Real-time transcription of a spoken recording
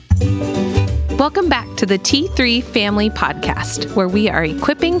Welcome back to the T3 Family Podcast, where we are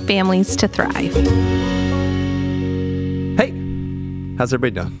equipping families to thrive. Hey, how's everybody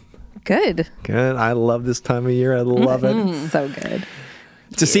doing? Good. Good. I love this time of year. I love it. So good.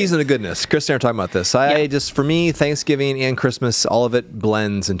 It's a season of goodness. Krissie and I are talking about this. For me, Thanksgiving and Christmas, all of it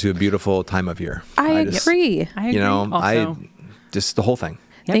blends into a beautiful time of year. I agree. Just the whole thing.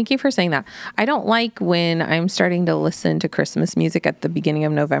 Yep. Thank you for saying that. I don't like when I'm starting to listen to Christmas music at the beginning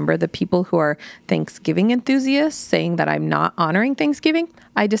of November, the people who are Thanksgiving enthusiasts saying that I'm not honoring Thanksgiving.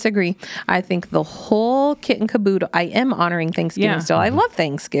 I disagree. I think the whole kit and caboodle, I am honoring Thanksgiving still. Mm-hmm. I love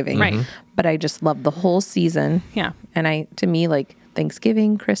Thanksgiving. Right. But I just love the whole season. Yeah. And to me, like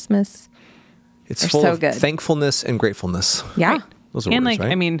Thanksgiving, Christmas, it's full of good. Thankfulness and gratefulness. Yeah. Right. Those are words,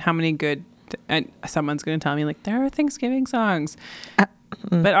 right? I mean, how many good, and someone's going to tell me, like, there are Thanksgiving songs.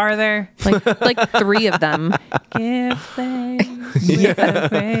 But are there? Like 3 of them. Give thanks.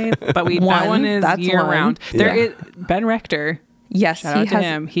 But that one is year round. There is Ben Rector. Yes, shout out to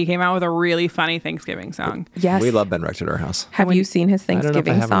him. He came out with a really funny Thanksgiving song. Yes, we love Ben Rector at our house. Have you seen his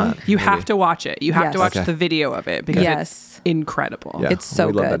Thanksgiving song? You have to watch it. You have to watch the video of it because it's incredible. Yeah, it's so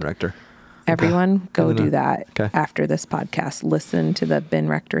we good. Love Ben Rector. Everyone, go do that after this podcast. Listen to the Ben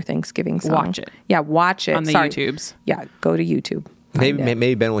Rector Thanksgiving song. Watch it. Yeah, watch it on the YouTubes. Yeah, go to YouTube.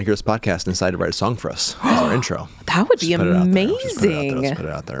 Maybe Ben will hear this podcast and decide to write a song for us as our intro. That would be amazing. Let's put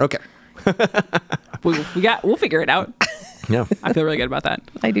it out there. Okay. We'll figure it out. Yeah. I feel really good about that.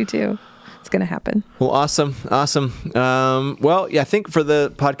 I do too. It's going to happen. Well, awesome. I think for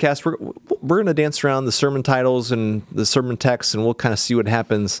the podcast, we're going to dance around the sermon titles and the sermon texts, and we'll kind of see what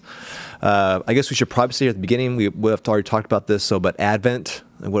happens. I guess we should probably say at the beginning, we have already talked about this, but Advent,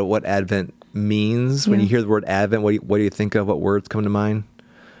 and what Advent means. When you hear the word Advent, what do you think of? What words come to mind?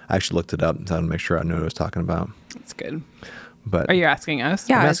 I actually looked it up to make sure I knew what I was talking about. That's good. But are you asking us?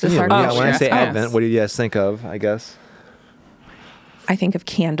 Yeah, I'm asking you. When I say Advent, what do you guys think of, I guess? I think of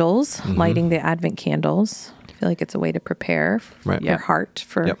candles, lighting the Advent candles. I feel like it's a way to prepare your heart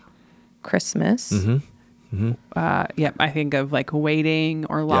for Christmas. I think of like waiting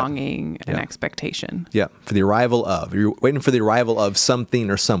or longing and expectation. Yeah, for the arrival of. You're waiting for the arrival of something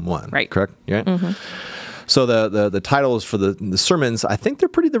or someone. Right. Correct? Yeah. Mm-hmm. So the titles for the sermons, I think they're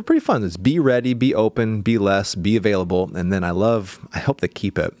pretty fun. It's be ready, be open, be less, be available, and then I hope they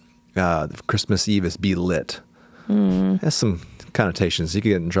keep it. Christmas Eve is be lit. That's some connotations. You could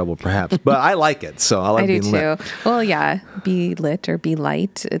get in trouble perhaps, but I like it. So I like being lit. I do too. Well, yeah, be lit or be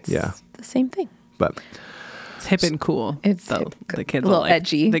light. It's the same thing. But it's hip and cool. It's the kids a little will like,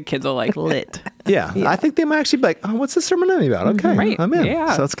 edgy. The kids will like lit. Yeah, I think they might actually be like, oh, what's this sermon about? Okay, right. I'm in.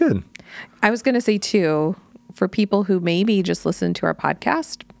 Yeah. So that's good. I was going to say too, for people who maybe just listen to our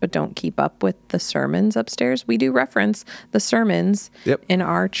podcast but don't keep up with the sermons upstairs, we do reference the sermons in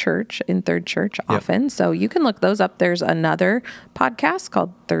our church, in Third Church often. So you can look those up. There's another podcast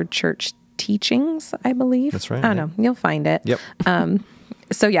called Third Church Teachings, I believe. That's right. I don't know. You'll find it. Yep.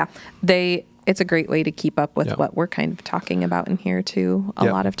 It's a great way to keep up with what we're kind of talking about in here too a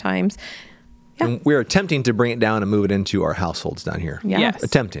lot of times. Yeah. And we're attempting to bring it down and move it into our households down here. Yeah. Yes.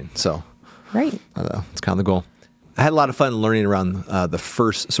 Attempting. So right. It's kind of the goal. I had a lot of fun learning around the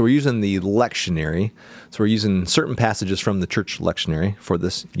first. So we're using the lectionary. So we're using certain passages from the church lectionary for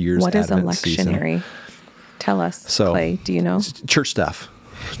this year's Advent season. What is a lectionary? Tell us, Clay. Do you know? Church stuff.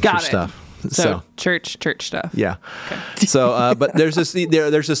 Got church it. Stuff. So church stuff. Yeah. Okay. So, but there's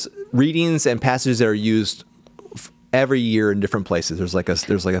just readings and passages that are used every year in different places. There's like a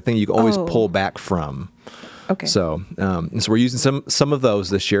thing you can always pull back from. Okay. So, so we're using some of those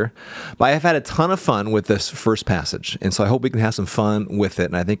this year, but I have had a ton of fun with this first passage, and so I hope we can have some fun with it.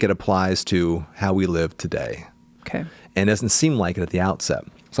 And I think it applies to how we live today. Okay. And it doesn't seem like it at the outset.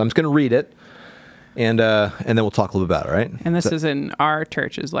 So I'm just going to read it, and then we'll talk a little bit about it, right? And this is in our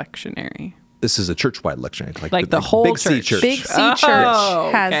church's lectionary. This is a church-wide lectionary, like the whole Big church. C Church. Big C Church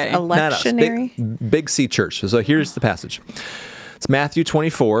has a lectionary. Big C Church. So here's the passage. It's Matthew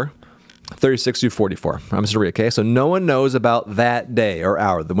 24. 36 through 44. I'm just going to read, okay? So no one knows about that day or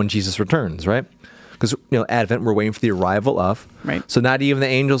hour when Jesus returns, right? Because, Advent, we're waiting for the arrival of. Right. So not even the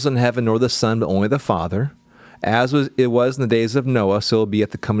angels in heaven nor the Son, but only the Father. As it was in the days of Noah, so it will be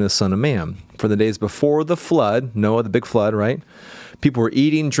at the coming of the Son of Man. For the days before the flood, Noah, the big flood, right? People were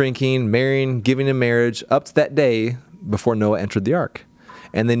eating, drinking, marrying, giving in marriage, up to that day before Noah entered the ark.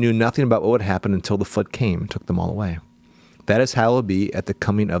 And they knew nothing about what would happen until the flood came and took them all away. That is how it will be at the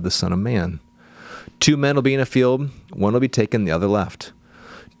coming of the Son of Man. 2 men will be in a field, one will be taken, the other left.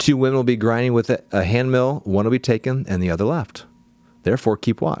 2 women will be grinding with a handmill, one will be taken, and the other left. Therefore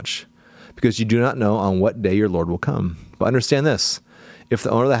keep watch, because you do not know on what day your Lord will come. But understand this, If the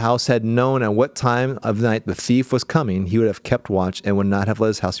owner of the house had known at what time of night the thief was coming, he would have kept watch and would not have let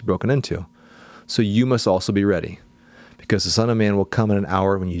his house be broken into. So you must also be ready, because the Son of Man will come in an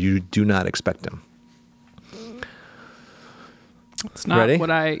hour when you do not expect him. It's not ready?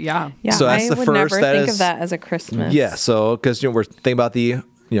 Yeah. So that's I the would first. never think of that as a Christmas. Yeah. So because we're thinking about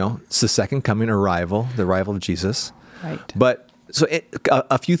it's the second coming, the arrival of Jesus. Right. But so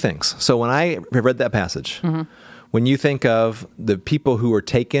a few things. So when I read that passage, when you think of the people who are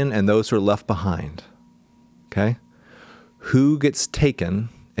taken and those who are left behind, okay, who gets taken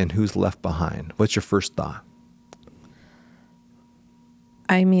and who's left behind? What's your first thought?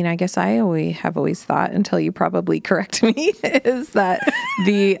 I mean, I guess I have always thought, until you probably correct me, is that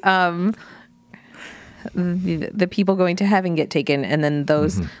the people going to heaven get taken, and then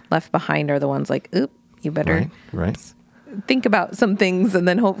those left behind are the ones like, oop, you better think about some things, and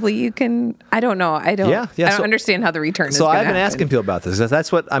then hopefully you can. I don't know. I don't. I don't understand how the return is. So I've been asking people about this.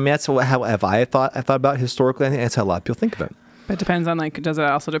 That's what I mean. How have I thought about historically. I think that's how a lot of people think of it. But it depends on, does it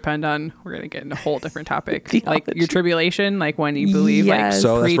also depend on, we're going to get into a whole different topic, like your tribulation, like when you believe,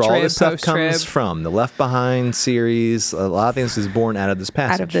 so that's where all this stuff post-trib. comes from. The Left Behind series, a lot of things is born out of this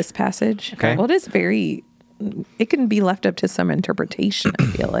passage. Okay. Well, it is it can be left up to some interpretation, I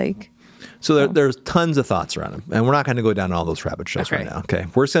feel like. So there's tons of thoughts around it, and we're not going to go down all those rabbit trails right now. Okay.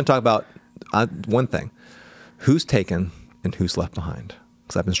 We're just going to talk about one thing: who's taken and who's left behind.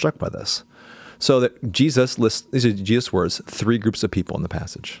 Because I've been struck by this. So that Jesus lists, these are Jesus' words, 3 groups of people in the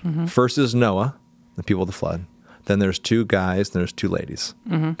passage. First is Noah, the people of the flood. Then there's 2 guys, and there's 2 ladies.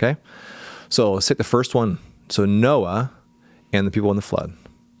 Okay? So let's take the first one. So Noah and the people in the flood.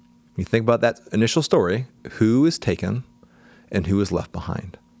 When you think about that initial story, who is taken and who is left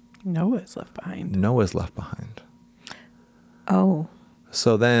behind? Noah is left behind. Noah is left behind. Oh.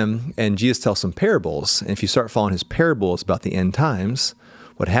 So then, and Jesus tells some parables. And if you start following his parables about the end times,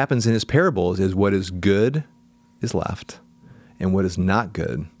 what happens in his parables is what is good is left, and what is not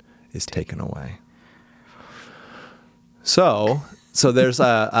good is taken away. So there's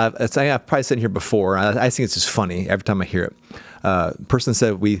I've probably said here before. I think it's just funny every time I hear it. A person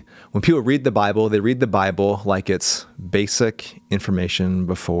said when people read the Bible, they read the Bible like it's basic information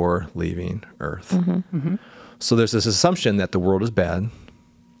before leaving Earth. So there's this assumption that the world is bad, and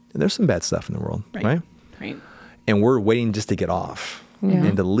there's some bad stuff in the world, right? Right. And we're waiting just to get off.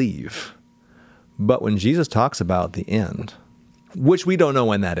 And to leave. But when Jesus talks about the end, which we don't know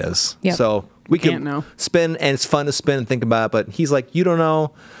when that is. So we can know. Spin, and it's fun to spin and think about it, but he's like, you don't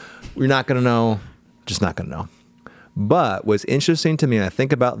know, you're not going to know, just not going to know. But what's interesting to me, and I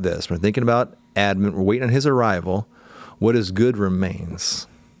think about this, we're thinking about Advent, we're waiting on his arrival, what is good remains.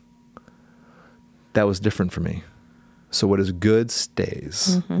 That was different for me. So what is good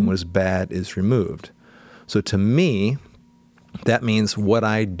stays, and what is bad is removed. So to me, that means what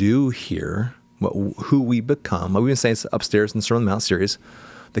I do here, who we become, what we've been saying upstairs in the Sermon on the Mount series,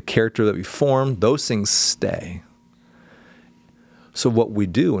 the character that we form, those things stay. So what we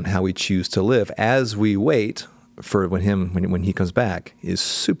do and how we choose to live as we wait for when he comes back is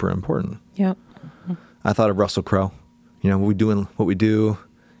super important. Yep. I thought of Russell Crowe. What we do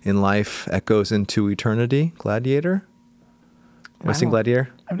in life echoes into eternity. Gladiator. Have you seen Gladiator?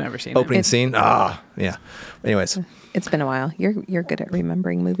 I've never seen Opening scene. Yeah. Anyways. It's been a while. You're good at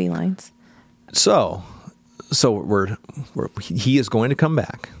remembering movie lines. So he is going to come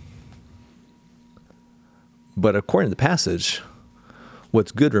back. But according to the passage,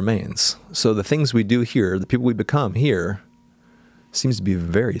 what's good remains. So the things we do here, the people we become here, seems to be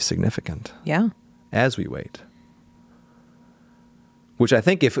very significant. Yeah. As we wait. Which I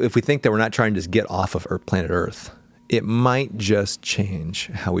think if we think that we're not trying to just get off of planet Earth, it might just change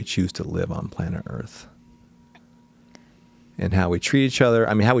how we choose to live on planet Earth. And how we treat each other.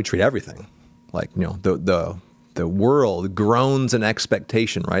 I mean, how we treat everything. Like, the world groans in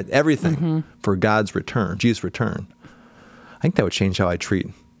expectation, right? Everything for God's return, Jesus' return. I think that would change how I treat.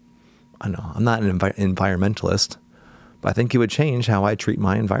 I know, I'm not an environmentalist, but I think it would change how I treat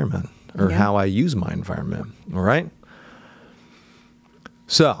my environment or how I use my environment. All right?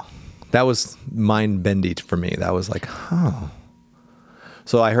 So that was mind-bending for me. That was like,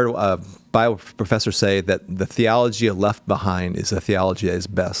 So I heard a Bible professor say that the theology of left behind is a theology that is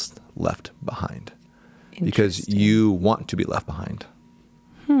best left behind. Because you want to be left behind.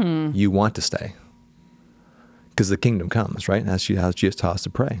 You want to stay. Because the kingdom comes, right? That's how Jesus taught us to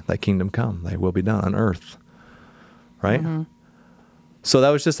pray. Thy kingdom come, thy will be done on earth. Right? So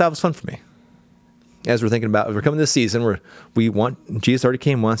that was fun for me. As we're thinking about, we're coming this season, Jesus already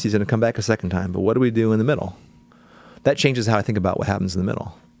came once, he's going to come back a second time, but what do we do in the middle? That changes how I think about what happens in the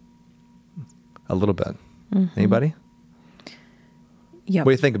middle. A little bit. Anybody? Yep.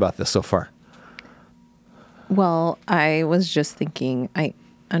 What do you think about this so far? Well, I was just thinking, I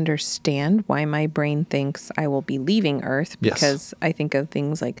understand why my brain thinks I will be leaving Earth, because I think of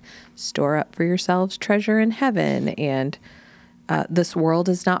things like store up for yourselves treasure in heaven, and this world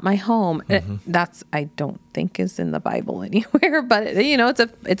is not my home. That's, I don't think is in the Bible anywhere, but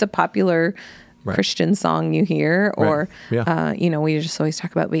it's a popular Christian song you hear, or, we just always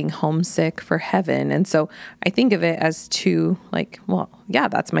talk about being homesick for heaven. And so I think of it as two, like, well, yeah,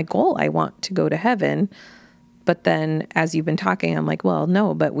 that's my goal. I want to go to heaven. But then as you've been talking, I'm like, well,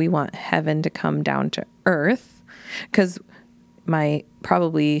 no, but we want heaven to come down to earth, because my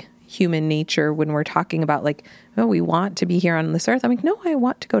probably human nature, when we're talking about like, oh, we want to be here on this earth, I'm like, no, I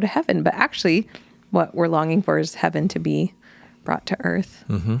want to go to heaven. But actually what we're longing for is heaven to be brought to earth,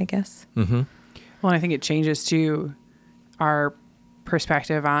 I guess. Well, I think it changes to our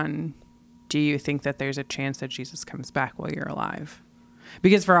perspective on, do you think that there's a chance that Jesus comes back while you're alive?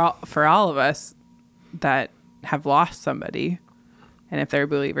 Because for all of us that have lost somebody, and if they're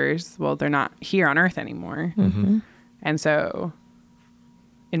believers, well, they're not here on earth anymore. And so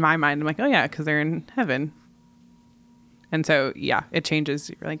in my mind, I'm like, oh yeah, because they're in heaven. And so, yeah, it changes.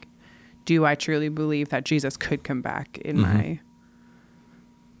 You're like, do I truly believe that Jesus could come back in my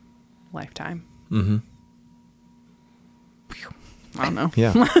lifetime? I don't know.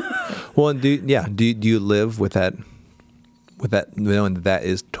 Yeah. Well, and do you live with that knowing that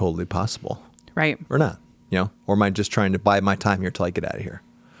is totally possible? Right. Or not? Or am I just trying to bide my time here till I get out of here?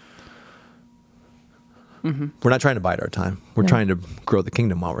 We're not trying to bide our time. We're trying to grow the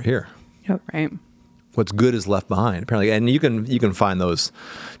kingdom while we're here. Yep. Right. What's good is left behind, apparently. And you can find those.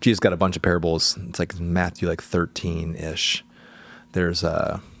 Jesus got a bunch of parables. It's like Matthew, like 13-ish. There's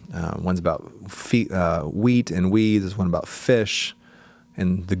one's about wheat and weeds. There's one about fish.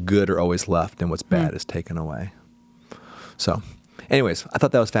 And the good are always left, and what's bad is taken away. So, anyways, I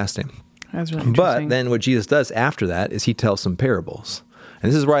thought that was fascinating. That's really interesting. But then what Jesus does after that is he tells some parables. And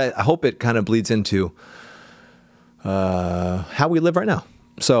this is where I hope it kind of bleeds into how we live right now.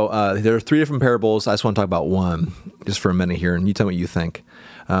 So there are 3 different parables. I just want to talk about one just for a minute here, and you tell me what you think.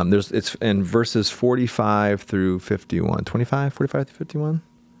 It's in verses 45 through 51. 45 through 51?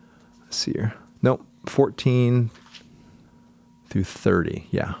 Let's see here. Nope, 14 through 30,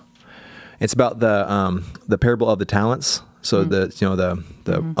 yeah. It's about the parable of the talents. So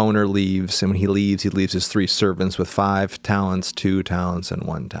the owner leaves, and when he leaves his 3 servants with 5 talents, 2 talents, and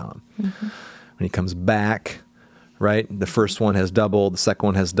 1 talent. When he comes back, right, the first one has doubled, the second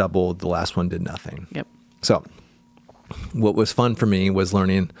one has doubled, the last one did nothing. Yep. So what was fun for me was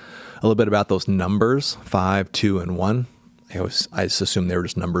learning a little bit about those numbers, 5, 2, and 1. I just assumed they were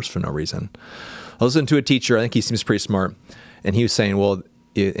just numbers for no reason. I listened to a teacher, I think he seems pretty smart, and he was saying, well,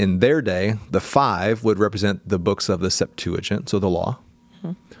 in their day, the 5 would represent the books of the Septuagint, so the law.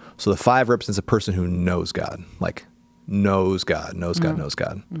 So the 5 represents a person who knows God, like knows God.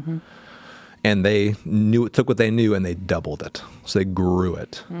 And they took what they knew and they doubled it. So they grew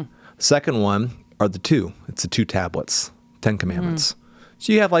it. The second one are the 2. It's the 2 tablets, 10 commandments.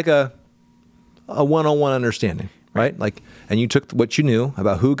 So you have like a one-on-one understanding, right? Like, and you took what you knew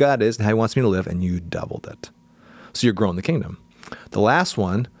about who God is and how he wants me to live, and you doubled it. So you're growing the kingdom. The last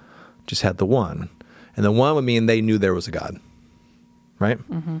one just had the 1. And the 1 would mean they knew there was a God, right?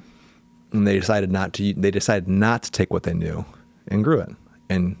 And they decided not to take what they knew and grew it.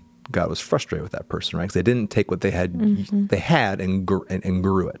 And God was frustrated with that person, right? Because they didn't take what they had and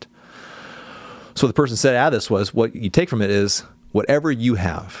grew it. So the person said out of this was, what you take from it is, whatever you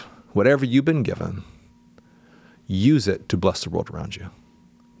have, whatever you've been given, use it to bless the world around you.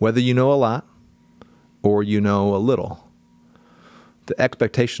 Whether you know a lot or you know a little, the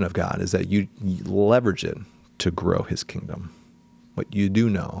expectation of God is that you leverage it to grow his kingdom. What you do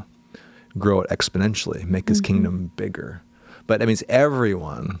know, grow it exponentially, make his kingdom bigger. But that means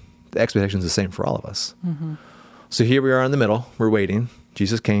everyone, the expectation is the same for all of us. So here we are in the middle. We're waiting.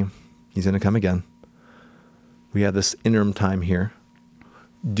 Jesus came. He's going to come again. We have this interim time here.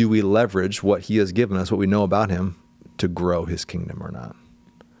 Do we leverage what he has given us, what we know about him, to grow his kingdom or not?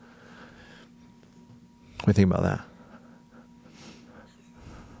 What do you think about that?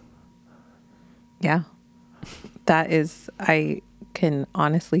 Yeah. That is, I can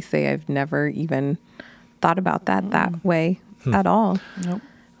honestly say I've never even thought about that way at all. Nope.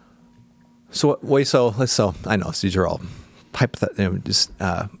 So I know these are all hypothetical.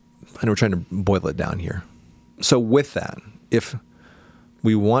 I know we're trying to boil it down here. So with that, if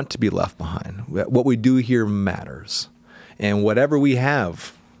we want to be left behind, what we do here matters, and whatever we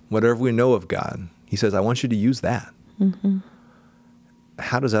have, whatever we know of God, he says, I want you to use that.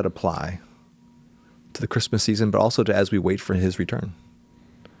 How does that apply to the Christmas season, but also to as we wait for his return?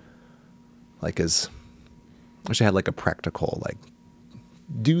 Like I wish I had like a practical, like,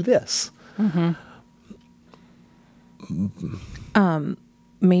 do this.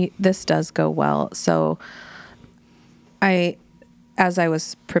 This does go well. So as I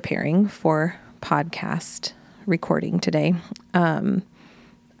was preparing for podcast recording today,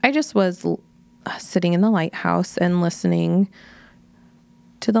 I just was sitting in the lighthouse and listening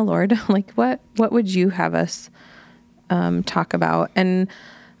to the Lord. Like, what would you have us talk about? And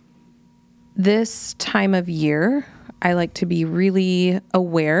this time of year, I like to be really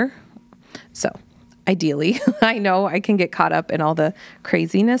aware. So ideally, I know I can get caught up in all the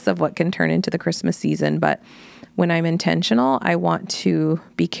craziness of what can turn into the Christmas season, but when I'm intentional, I want to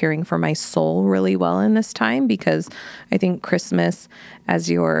be caring for my soul really well in this time, because I think Christmas, as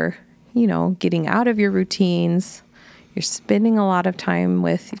you're, getting out of your routines, you're spending a lot of time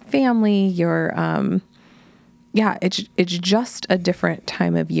with family, it's just a different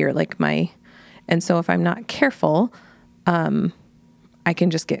time of year. And so if I'm not careful, I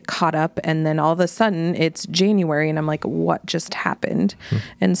can just get caught up, and then all of a sudden it's January and I'm like, what just happened?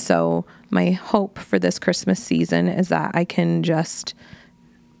 And so my hope for this Christmas season is that I can just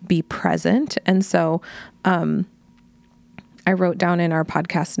be present. And so, I wrote down in our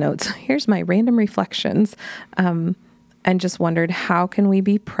podcast notes, here's my random reflections, and just wondered, how can we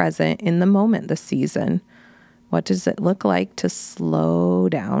be present in the moment this season? What does it look like to slow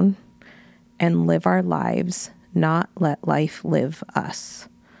down and live our lives, not let life live us?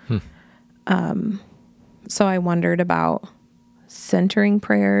 So I wondered about centering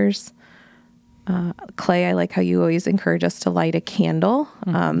prayers. Clay, I like how you always encourage us to light a candle.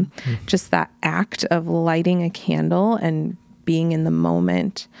 Just that act of lighting a candle and being in the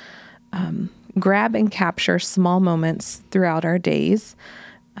moment. Grab and capture small moments throughout our days.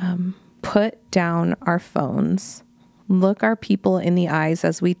 Put down our phones. Look our people in the eyes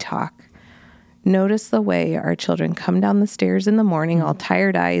as we talk. Notice the way our children come down the stairs in the morning, all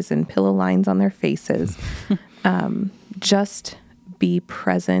tired eyes and pillow lines on their faces. Just be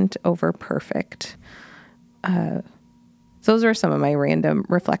present over perfect. Those are some of my random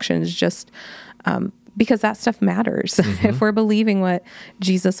reflections, just because that stuff matters. If we're believing what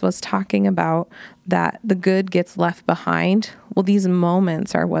Jesus was talking about, that the good gets left behind, well, these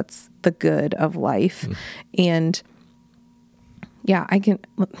moments are what's the good of life. And yeah,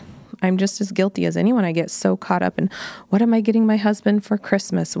 I'm just as guilty as anyone. I get so caught up in, what am I getting my husband for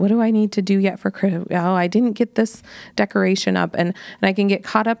Christmas? What do I need to do yet for Christmas? Oh, I didn't get this decoration up. And I can get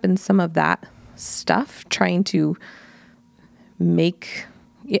caught up in some of that stuff, trying to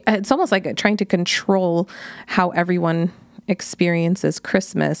it's almost like trying to control how everyone experiences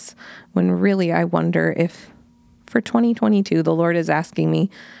Christmas, when really I wonder if for 2022, the Lord is asking me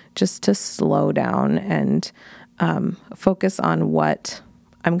just to slow down and focus on what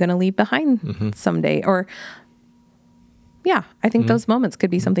I'm going to leave behind someday. Or, I think those moments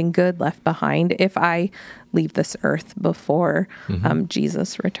could be something good left behind if I leave this earth before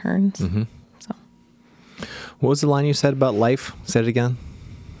Jesus returns. So, what was the line you said about life? Say it again.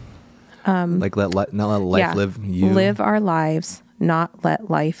 Like not let life live you. Live our lives, not let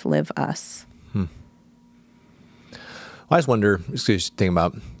life live us. Well, I just wonder. Just thinking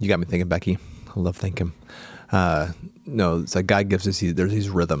about, you got me thinking, Becky. I love thinking. It's like God gives us there's these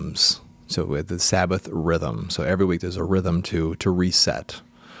rhythms. So with the Sabbath rhythm. So every week there's a rhythm to reset.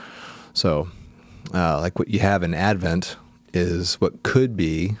 So like what you have in Advent is what could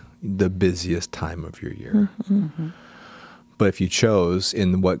be the busiest time of your year. But if you chose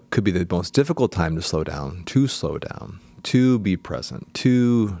in what could be the most difficult time to slow down, to be present,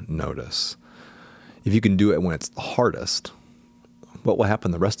 to notice, if you can do it when it's the hardest, what will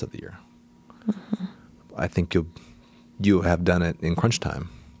happen the rest of the year? I think you have done it in crunch time,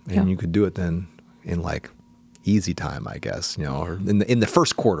 and you could do it then in like easy time, I guess, or in the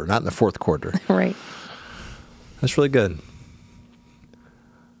first quarter, not in the fourth quarter. Right. That's really good.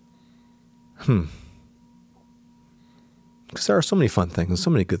 Because there are so many fun things and so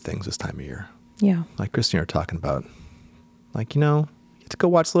many good things this time of year. Yeah. Like Krissie and I are talking about. Like, you get to go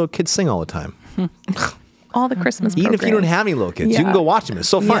watch little kids sing all the time. All the Christmas Even programs. if you don't have any little kids, you can go watch them. It's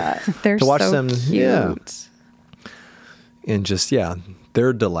so fun. Yeah, they're to watch so them. cute. Yeah. And just,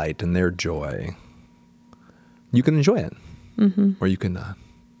 their delight and their joy. You can enjoy it. Or you can not.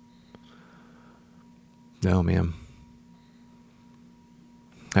 No, man.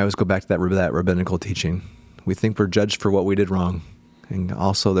 I always go back to that rabbinical teaching. We think we're judged for what we did wrong. And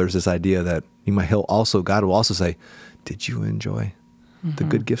also there's this idea that God will also say, did you enjoy the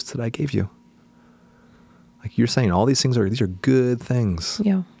good gifts that I gave you? Like you're saying, all these are good things.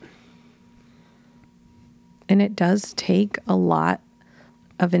 Yeah. And it does take a lot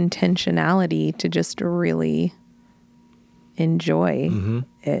of intentionality to just really enjoy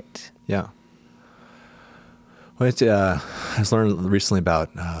it. Yeah. Well, I was learning recently about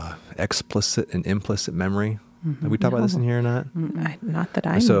explicit and implicit memory. Have we talked about this in here or not? Not that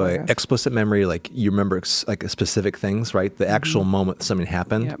I know. So of. explicit memory, like you remember like specific things, right? The actual moment something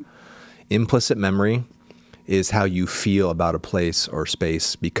happened. Yep. Implicit memory is how you feel about a place or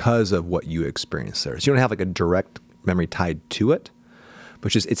space because of what you experienced there. So you don't have like a direct memory tied to it,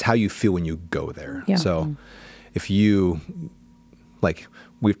 but just it's how you feel when you go there. Yeah. So if you, like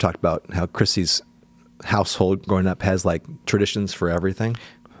we've talked about how Krissie's household growing up has like traditions for everything.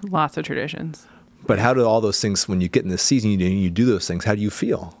 Lots of traditions. But how do all those things, when you get in the season, you do those things, how do you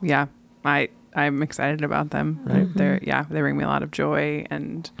feel? Yeah. I'm excited about them. Right. They bring me a lot of joy,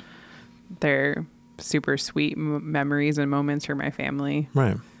 and they're super sweet memories and moments for my family.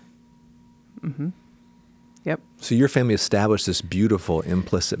 Right. Yep. So your family established this beautiful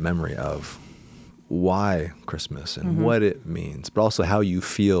implicit memory of why Christmas and what it means, but also how you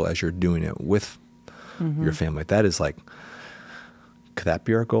feel as you're doing it with your family. That is like, could that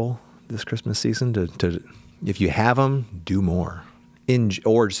be our goal this Christmas season? To if you have them, do more,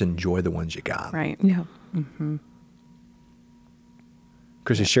 or just enjoy the ones you got. Right. Yeah.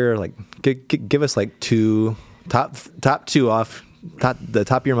 Krissie, share like give us like top two off the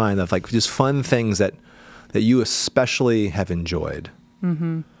top of your mind of like just fun things that you especially have enjoyed,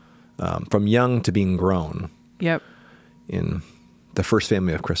 from young to being grown. Yep. In the first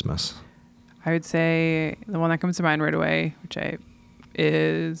family of Christmas. I would say the one that comes to mind right away,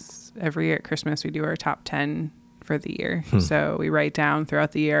 is every year at Christmas, we do our top 10 for the year. So we write down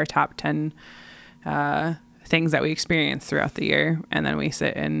throughout the year our top 10 things that we experience throughout the year. And then we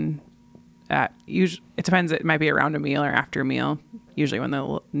sit and usually it depends. It might be around a meal or after a meal. Usually when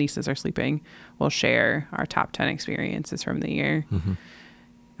the nieces are sleeping, we'll share our top 10 experiences from the year.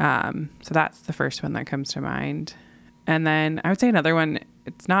 So that's the first one that comes to mind. And then I would say another one,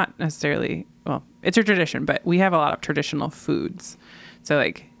 it's not necessarily, well, it's a tradition, but we have a lot of traditional foods. So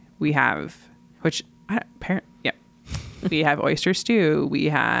like we have, we have oyster stew. We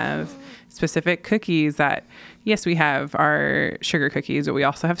have specific cookies that, yes, we have our sugar cookies, but we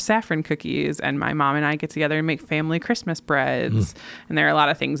also have saffron cookies. And my mom and I get together and make family Christmas breads. And there are a lot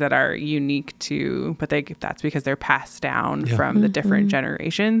of things that are unique but that's because they're passed down from the different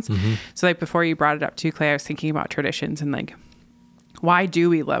generations. So like before you brought it up too, Clay, I was thinking about traditions and like, why do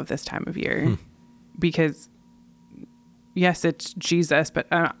we love this time of year? Because yes, it's Jesus, but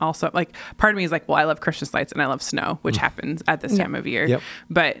also like part of me is like, well, I love Christmas lights and I love snow, which happens at this time of year. Yep.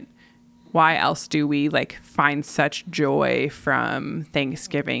 But why else do we like find such joy from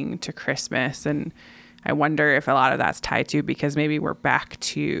Thanksgiving to Christmas? And I wonder if a lot of that's tied to because maybe we're back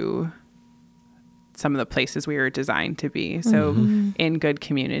to some of the places we were designed to be. So in good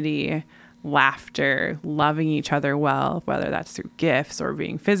community, laughter, loving each other well, whether that's through gifts or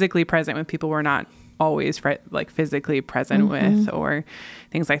being physically present with people we're not always like physically present with, or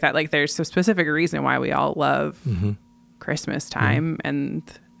things like that. Like there's a specific reason why we all love Christmas time. And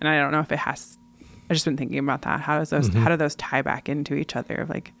I don't know if it has, I've just been thinking about that. How do those tie back into each other? Of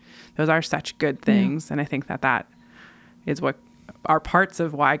like, those are such good things. And I think that is what are parts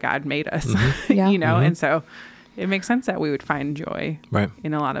of why God made us, you know? And so it makes sense that we would find joy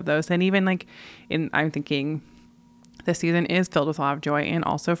in a lot of those. And even like I'm thinking this season is filled with a lot of joy. And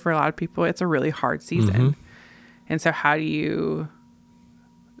also for a lot of people, it's a really hard season. And so how do you,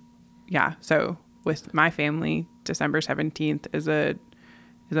 so with my family, December 17th is a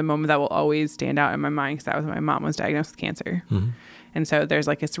moment that will always stand out in my mind because that was when my mom was diagnosed with cancer. And so there's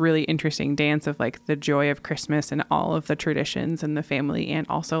like this really interesting dance of like the joy of Christmas and all of the traditions and the family, and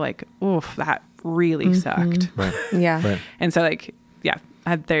also like, oof, that really sucked. And so like,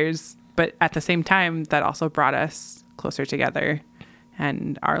 but at the same time, that also brought us closer together,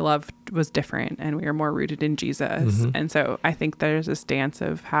 and our love was different, and we were more rooted in Jesus. And so I think there's this dance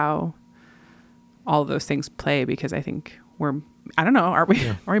of how all of those things play, because I think I don't know, are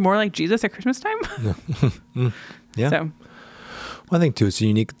we more like Jesus at Christmas time? So. Well, I think too, it's a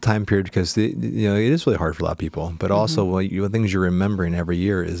unique time period because it is really hard for a lot of people, but also one of the things you're remembering every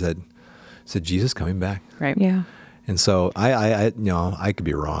year is that Jesus coming back. Right. Yeah. And so I could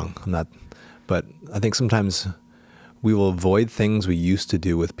be wrong. I'm not, but I think sometimes we will avoid things we used to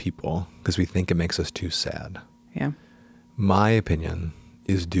do with people because we think it makes us too sad. Yeah. My opinion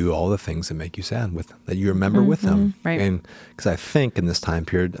is do all the things that make you sad that you remember with them. Right. And because I think in this time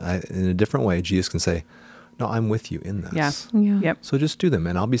period, in a different way, Jesus can say, no, I'm with you in this. Yeah. Yep. So just do them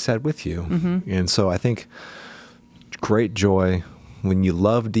and I'll be sad with you. And so I think great joy, when you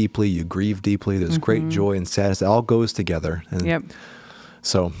love deeply, you grieve deeply, there's great joy and sadness. It all goes together. And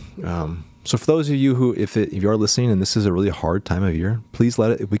So, so for those of you who, if you are listening and this is a really hard time of year, please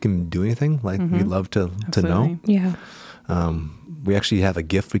let it, if we can do anything, like we'd love to know. Yeah. We actually have a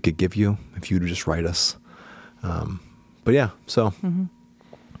gift we could give you if you would just write us. But yeah, so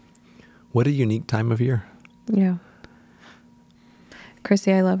what a unique time of year. Yeah.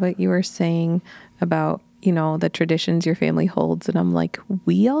 Krissie, I love what you were saying about, the traditions your family holds. And I'm like,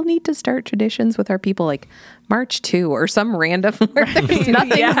 we all need to start traditions with our people, like March 2 or some random where there's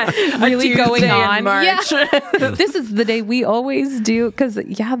nothing really going on. March. Yeah. This is the day we always do. Cause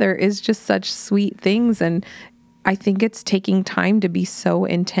there is just such sweet things. And I think it's taking time to be so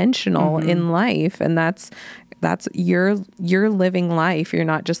intentional in life. And that's you're living life. You're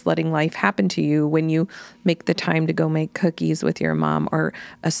not just letting life happen to you when you make the time to go make cookies with your mom, or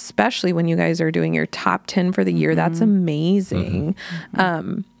especially when you guys are doing your top 10 for the year. That's amazing.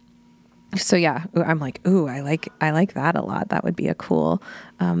 So yeah, I'm like, ooh, I like that a lot. That would be a cool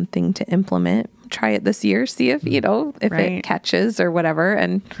thing to implement. Try it this year. See if, if it catches or whatever.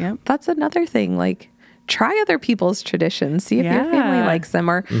 And that's another thing, like try other people's traditions. See if your family likes them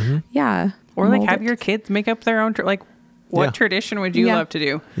or or like have your kids make up their own, what tradition would you love to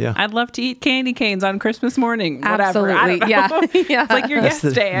do? Yeah. I'd love to eat candy canes on Christmas morning. Whatever. Absolutely. Yeah. It's like your yes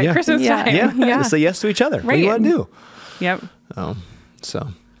day at Christmas time. Yeah. Just say yes to each other. Right. What do you want to do? Yep.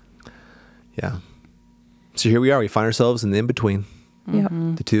 So here we are. We find ourselves in the in-between.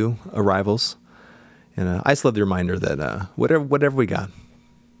 The two arrivals. And I just love the reminder that whatever we got,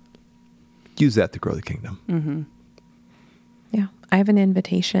 use that to grow the kingdom. Yeah. I have an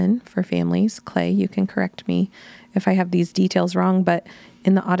invitation for families. Clay, you can correct me if I have these details wrong, but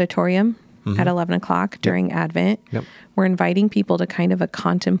in the auditorium at 11 o'clock during Advent, we're inviting people to kind of a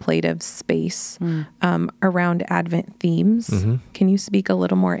contemplative space around Advent themes. Can you speak a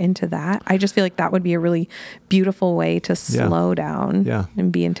little more into that? I just feel like that would be a really beautiful way to slow down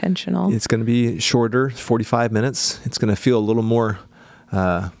and be intentional. It's going to be shorter, 45 minutes. It's going to feel a little more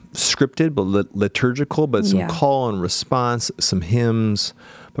scripted, but liturgical, but some call and response, some hymns,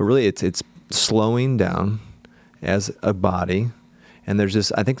 but really it's slowing down as a body. And I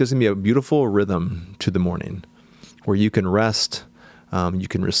think there's gonna be a beautiful rhythm to the morning where you can rest, you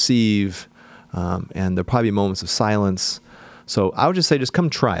can receive, and there'll probably be moments of silence. So I would just say, just come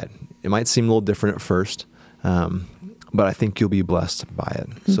try it. It might seem a little different at first, but I think you'll be blessed by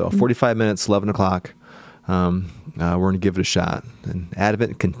it. So 45 minutes, 11 o'clock. We're going to give it a shot. An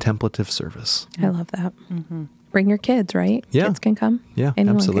Advent contemplative service. I love that. Bring your kids, right? Yeah. Kids can come. Yeah,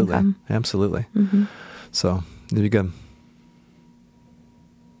 anyone absolutely. Can come. Absolutely. So it'll be good.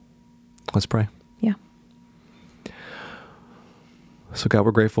 Let's pray. Yeah. So God,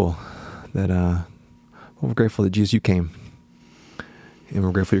 we're grateful that Jesus, you came, and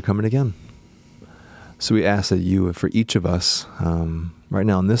we're grateful you're coming again. So we ask that you, for each of us, right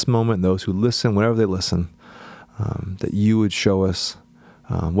now in this moment, those who listen, whenever they listen, that you would show us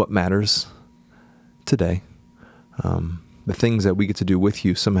what matters today, the things that we get to do with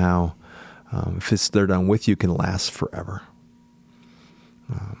you somehow, if they're done with you, can last forever.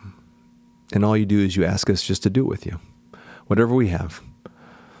 And all you do is you ask us just to do it with you, whatever we have.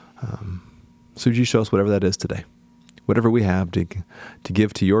 So would you show us whatever that is today? Whatever we have to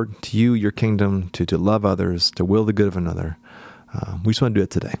give to you, your kingdom, to love others, to will the good of another. We just want to do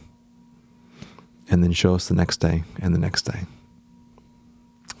it today. And then show us the next day and the next day.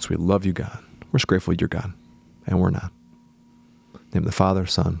 So we love you, God. We're just grateful you're God, and we're not. In the name of the Father,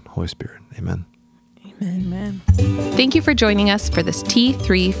 Son, Holy Spirit. Amen. Amen. Thank you for joining us for this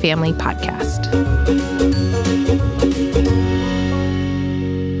T3 Family Podcast.